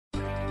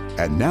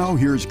And now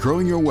here's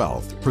Growing Your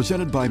Wealth,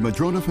 presented by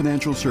Madrona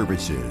Financial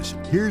Services.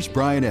 Here's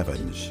Brian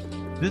Evans.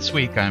 This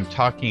week, I'm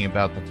talking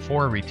about the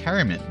 4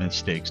 retirement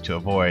mistakes to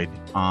avoid.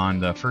 On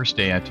the first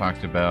day, I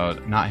talked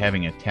about not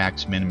having a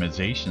tax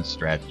minimization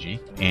strategy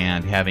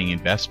and having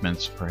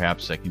investments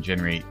perhaps that can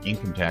generate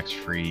income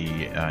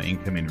tax-free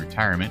income in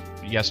retirement.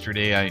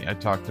 Yesterday, I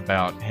talked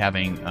about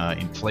having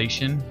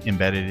inflation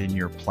embedded in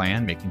your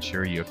plan, making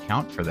sure you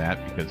account for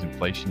that because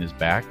inflation is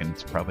back and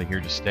it's probably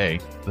here to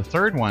stay. The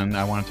third one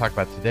I want to talk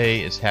about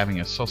today is having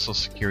a Social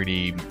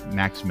Security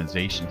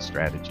maximization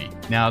strategy.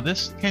 Now,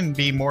 this can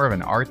be more of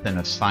an art than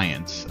a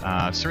science.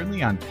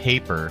 Certainly on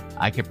paper,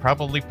 I could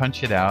probably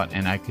punch it out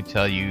and I could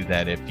tell you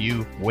that if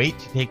you wait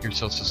to take your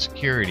Social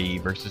Security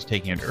versus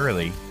taking it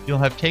early, you'll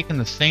have taken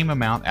the same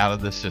amount out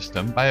of the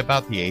system by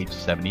about the age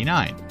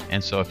 79.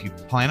 And so if you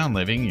plan on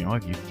living,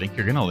 if you think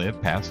you're going to live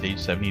past age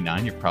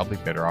 79, you're probably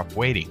better off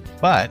waiting.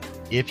 But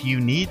if you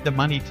need the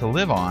money to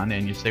live on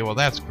and you say, well,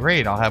 that's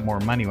great, I'll have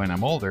more money when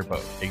I'm older,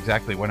 but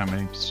exactly what am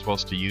I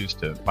supposed to use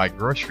to buy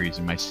groceries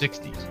in my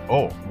 60s?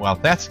 Oh, well,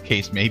 if that's the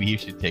case, maybe you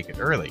should take it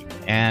early.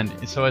 And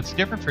so it's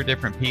different for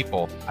different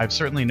people. I've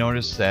certainly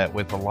noticed that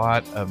with a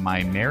lot of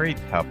my married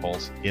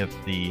couples, if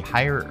the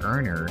higher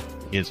earner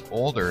is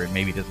older and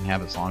maybe doesn't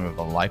have as long of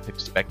a life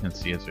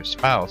expectancy as their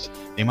spouse,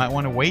 they might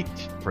want to wait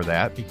for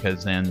that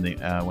because then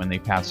when they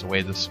pass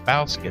away, the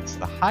spouse gets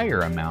the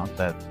higher amount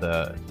that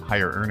the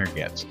higher earner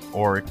gets.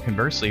 Or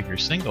conversely, if you're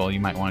single, you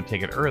might want to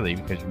take it early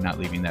because you're not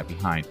leaving that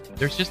behind.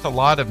 There's just a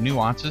lot of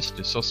nuances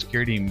to Social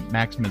Security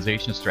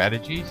maximization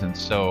strategies, and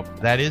so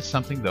that is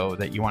something, though,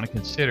 that you want to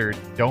consider.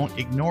 Don't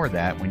ignore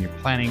that when you're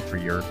planning for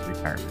your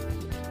retirement.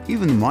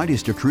 Even the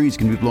mightiest of trees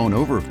can be blown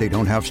over if they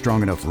don't have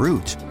strong enough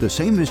roots. The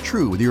same is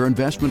true with your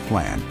investment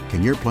plan.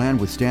 Can your plan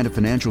withstand a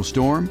financial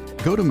storm?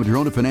 Go to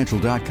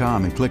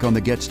MadronaFinancial.com and click on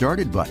the Get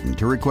Started button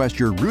to request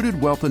your Rooted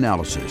Wealth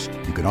Analysis.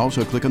 You can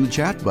also click on the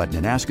chat button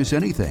and ask us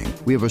anything.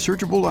 We have a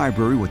searchable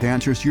library with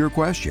answers to your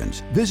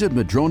questions. Visit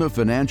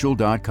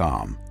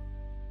MadronaFinancial.com.